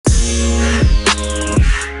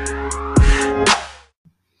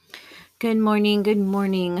Good morning. Good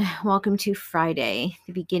morning. Welcome to Friday,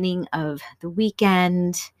 the beginning of the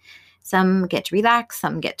weekend. Some get to relax,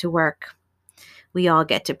 some get to work. We all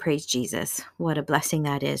get to praise Jesus. What a blessing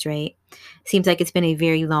that is, right? Seems like it's been a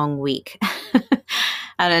very long week.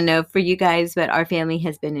 I don't know for you guys, but our family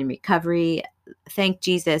has been in recovery. Thank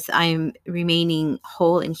Jesus, I'm remaining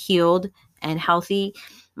whole and healed and healthy.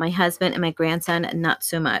 My husband and my grandson, not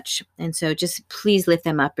so much. And so just please lift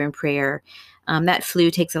them up in prayer. That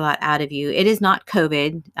flu takes a lot out of you. It is not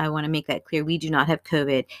COVID. I want to make that clear. We do not have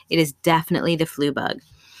COVID. It is definitely the flu bug.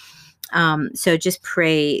 So just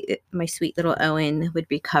pray my sweet little Owen would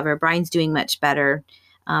recover. Brian's doing much better.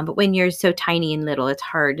 But when you're so tiny and little, it's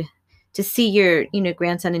hard to see your,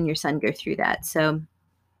 grandson and your son go through that. So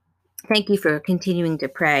thank you for continuing to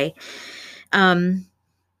pray. And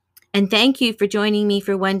thank you for joining me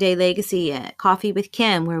for One Day Legacy at Coffee with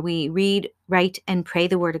Kim, where we read, write, and pray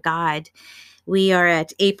the Word of God. We are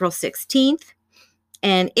at April 16th.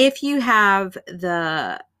 And if you have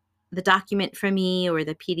the document from me or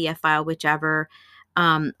the PDF file, whichever,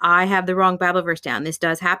 I have the wrong Bible verse down. This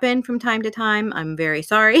does happen from time to time. I'm very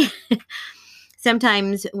sorry.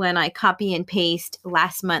 Sometimes when I copy and paste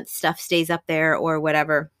last month's stuff stays up there or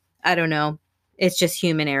whatever. I don't know. It's just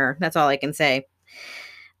human error. That's all I can say.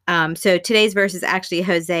 So today's verse is actually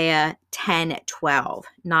Hosea 10:12,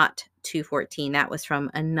 not 2:14. That was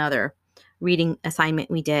from another reading assignment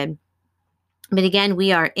we did. But again,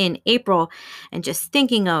 we are in April and just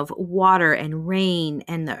thinking of water and rain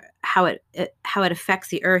and how it affects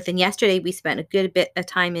the earth. And yesterday we spent a good bit of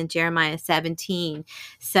time in Jeremiah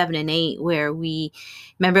 17:7-8, where we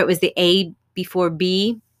remember it was the A before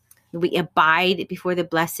B. We abide before the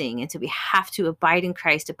blessing. And so we have to abide in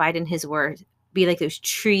Christ, abide in his word, be like those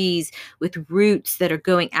trees with roots that are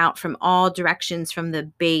going out from all directions, from the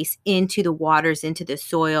base into the waters, into the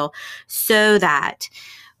soil, so that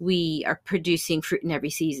we are producing fruit in every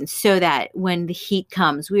season, so that when the heat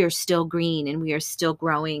comes, we are still green and we are still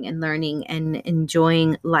growing and learning and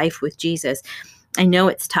enjoying life with Jesus. I know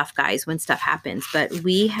it's tough, guys, when stuff happens, but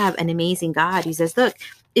we have an amazing God. He says, look,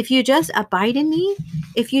 if you just abide in me,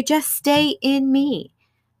 if you just stay in me,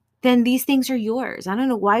 then these things are yours. I don't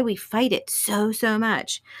know why we fight it so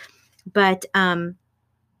much. But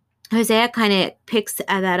Hosea kind of picks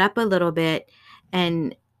that up a little bit,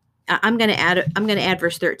 and I'm going to add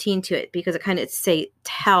verse 13 to it, because it kind of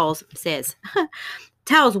tells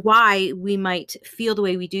why we might feel the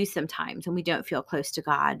way we do sometimes when we don't feel close to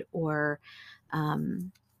God, or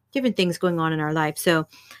different things going on in our life. So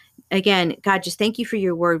again, God, just thank you for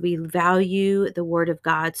your word. We value the word of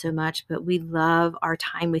God so much, but we love our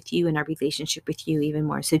time with you and our relationship with you even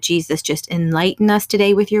more. So Jesus, just enlighten us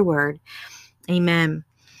today with your word. Amen.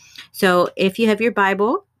 So if you have your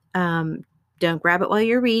Bible, don't grab it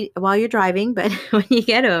while you're driving, but when you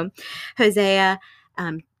get home, Hosea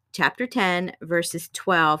chapter 10, verses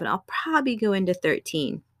 12, and I'll probably go into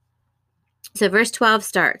 13. So verse 12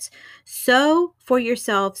 starts, sow for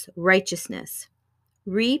yourselves righteousness,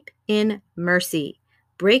 reap in mercy,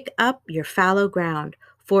 break up your fallow ground,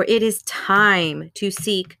 for it is time to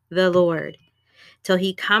seek the Lord, till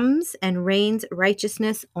he comes and rains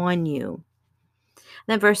righteousness on you.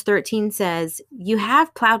 Then verse 13 says, you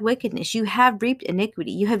have plowed wickedness, you have reaped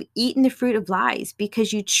iniquity, you have eaten the fruit of lies,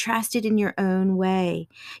 because you trusted in your own way.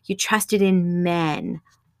 You trusted in men.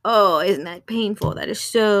 Oh, isn't that painful? That is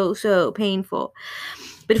so painful.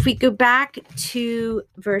 But if we go back to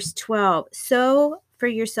verse 12, sow for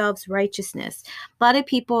yourselves righteousness. A lot of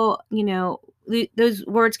people, those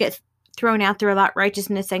words get thrown out there a lot,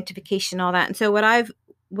 righteousness, sanctification, all that. And so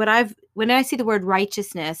when I see the word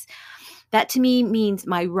righteousness, that to me means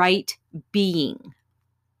my right being,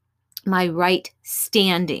 my right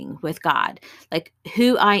standing with God, like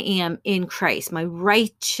who I am in Christ, my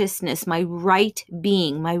righteousness, my right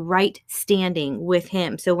being, my right standing with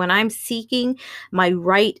him. So when I'm seeking my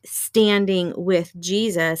right standing with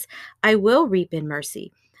Jesus, I will reap in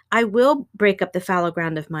mercy. I will break up the fallow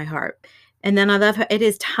ground of my heart. And then I love how it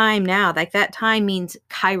is time now. Like that time means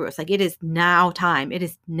kairos, like it is now time. It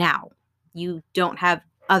is now. You don't have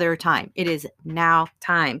other time. It is now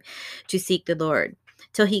time to seek the Lord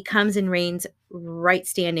till he comes and reigns right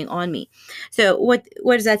standing on me. So what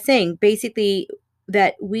is that saying? Basically,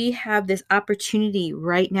 that we have this opportunity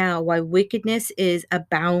right now while wickedness is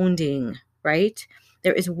abounding, right?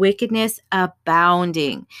 There is wickedness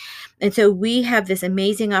abounding. And so we have this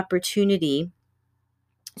amazing opportunity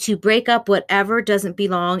to break up whatever doesn't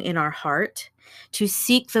belong in our heart, to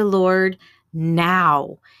seek the Lord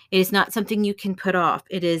now. It is not something you can put off.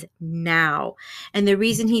 It is now. And the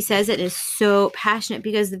reason he says it is so passionate,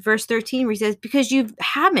 because the verse 13 where he says, because you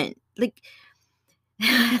haven't, like,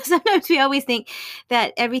 Sometimes we always think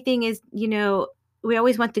that everything is, we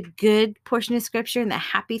always want the good portion of scripture and the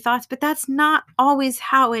happy thoughts, but that's not always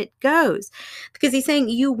how it goes. Because he's saying,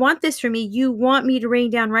 you want this from me. You want me to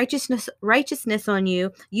rain down righteousness on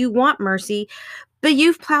you. You want mercy, but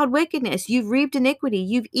you've plowed wickedness. You've reaped iniquity.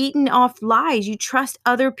 You've eaten off lies. You trust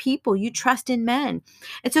other people. You trust in men.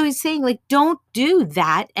 And so he's saying, like, don't do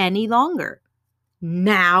that any longer.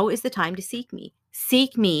 Now is the time to seek me.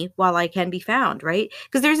 Seek me while I can be found, right?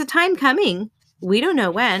 Because there's a time coming. We don't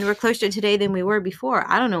know when. We're closer today than we were before.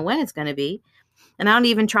 I don't know when it's going to be. And I don't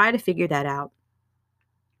even try to figure that out.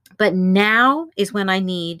 But now is when I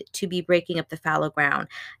need to be breaking up the fallow ground.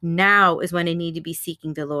 Now is when I need to be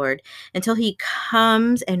seeking the Lord until he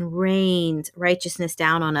comes and rains righteousness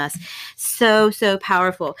down on us. So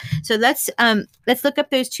powerful. So let's look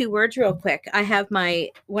up those two words real quick. I have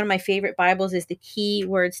one of my favorite Bibles is the Key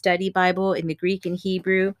Word Study Bible in the Greek and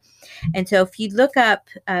Hebrew. And so if you look up,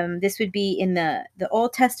 this would be in the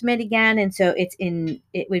Old Testament again. And so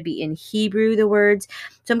it would be in Hebrew, the words.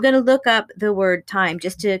 So I'm going to look up the word time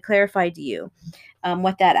just to clarify to you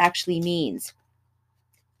what that actually means.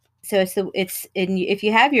 So if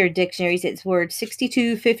you have your dictionaries, it's word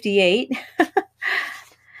 6258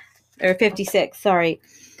 or 56, sorry.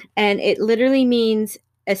 And it literally means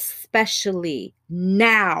especially,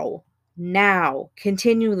 now,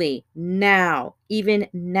 continually, now, even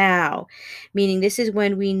now, meaning this is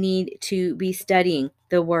when we need to be studying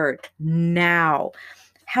the word now.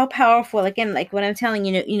 How powerful, again, like what I'm telling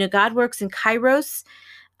you, God works in Kairos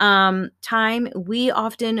time. We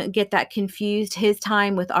often get that confused, his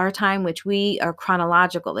time with our time, which we are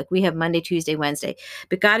chronological. Like we have Monday, Tuesday, Wednesday,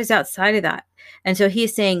 but God is outside of that. And so he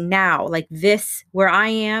is saying now, like this, where I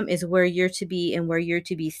am is where you're to be and where you're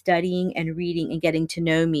to be studying and reading and getting to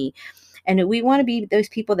know me. And we want to be those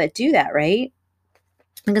people that do that, right?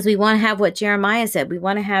 Because we want to have what Jeremiah said. We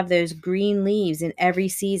want to have those green leaves in every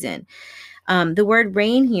season. The word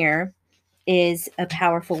rain here is a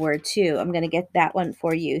powerful word too. I'm going to get that one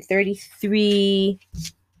for you.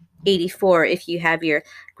 3384 if you have your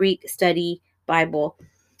Greek study Bible.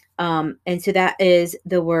 And so that is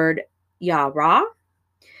the word yara,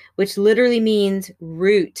 which literally means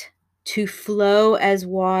root, to flow as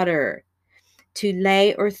water, to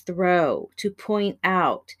lay or throw, to point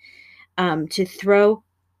out, to throw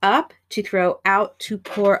up, to throw out, to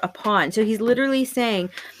pour upon. So he's literally saying,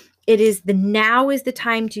 now is the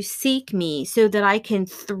time to seek me so that I can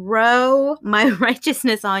throw my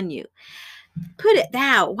righteousness on you. Put it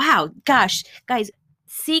down. Wow, gosh, guys,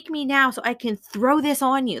 seek me now so I can throw this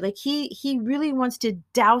on you. Like he really wants to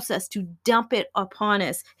douse us, to dump it upon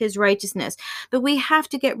us, his righteousness. But we have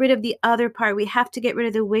to get rid of the other part. We have to get rid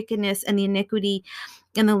of the wickedness and the iniquity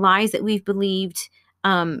and the lies that we've believed.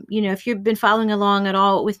 If you've been following along at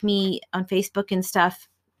all with me on Facebook and stuff,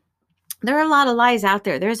 there are a lot of lies out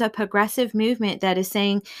there. There's a progressive movement that is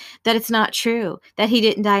saying that it's not true, that he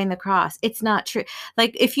didn't die on the cross. It's not true.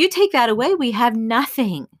 Like, if you take that away, we have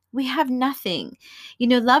nothing. We have nothing.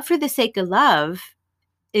 Love for the sake of love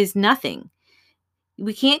is nothing.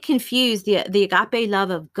 We can't confuse the agape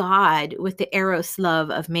love of God with the eros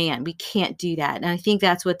love of man. We can't do that. And I think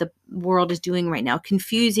that's what the world is doing right now,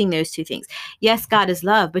 confusing those two things. Yes, God is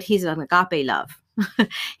love, but he's an agape love.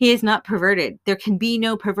 He is not perverted. There can be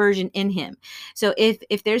no perversion in him. So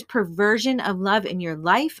if there's perversion of love in your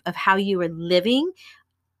life, of how you are living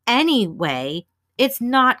anyway, it's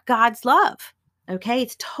not God's love. Okay,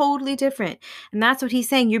 it's totally different. And that's what he's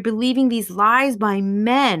saying. You're believing these lies by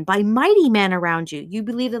men, by mighty men around you. You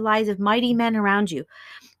believe the lies of mighty men around you.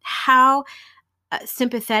 How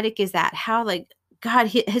sympathetic is that? How, like, God,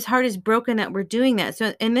 his heart is broken that we're doing that.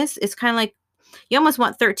 So in this, it's kind of like, you almost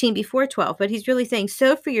want 13 before 12, but he's really saying,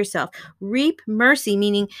 sow for yourself, reap mercy,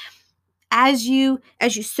 meaning as you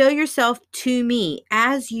sow yourself to me,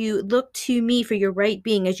 as you look to me for your right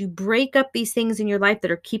being, as you break up these things in your life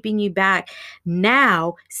that are keeping you back,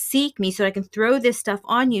 now seek me so I can throw this stuff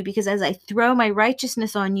on you, because as I throw my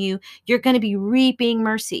righteousness on you, you're going to be reaping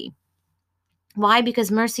mercy. Why? Because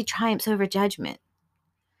mercy triumphs over judgment.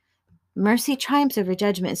 Mercy triumphs over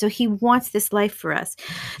judgment. So he wants this life for us.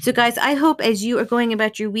 So guys, I hope as you are going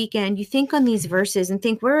about your weekend, you think on these verses and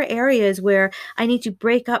think, where are areas where I need to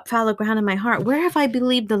break up fallow ground in my heart? Where have I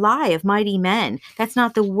believed the lie of mighty men? That's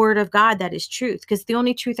not the word of God. That is truth, because the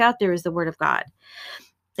only truth out there is the word of God.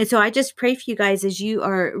 And so I just pray for you guys as you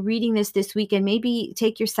are reading this weekend. Maybe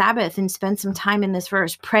take your Sabbath and spend some time in this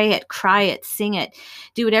verse. Pray it, cry it, sing it.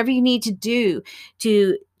 Do whatever you need to do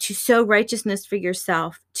to sow righteousness for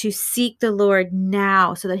yourself, to seek the Lord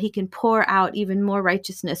now so that he can pour out even more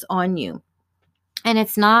righteousness on you. And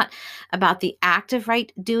it's not about the act of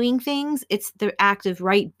right doing things. It's the act of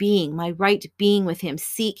right being, my right being with him.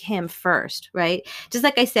 Seek him first, right? Just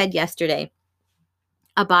like I said yesterday,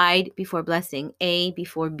 abide before blessing, A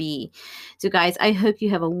before B. So guys, I hope you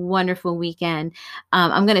have a wonderful weekend.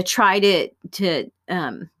 I'm going to try to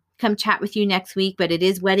come chat with you next week, but it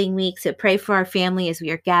is wedding week. So pray for our family as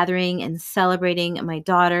we are gathering and celebrating my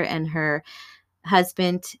daughter and her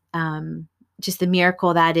husband. Just the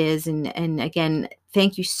miracle that is. And again,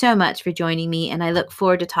 thank you so much for joining me. And I look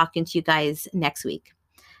forward to talking to you guys next week.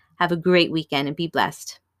 Have a great weekend and be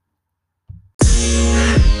blessed.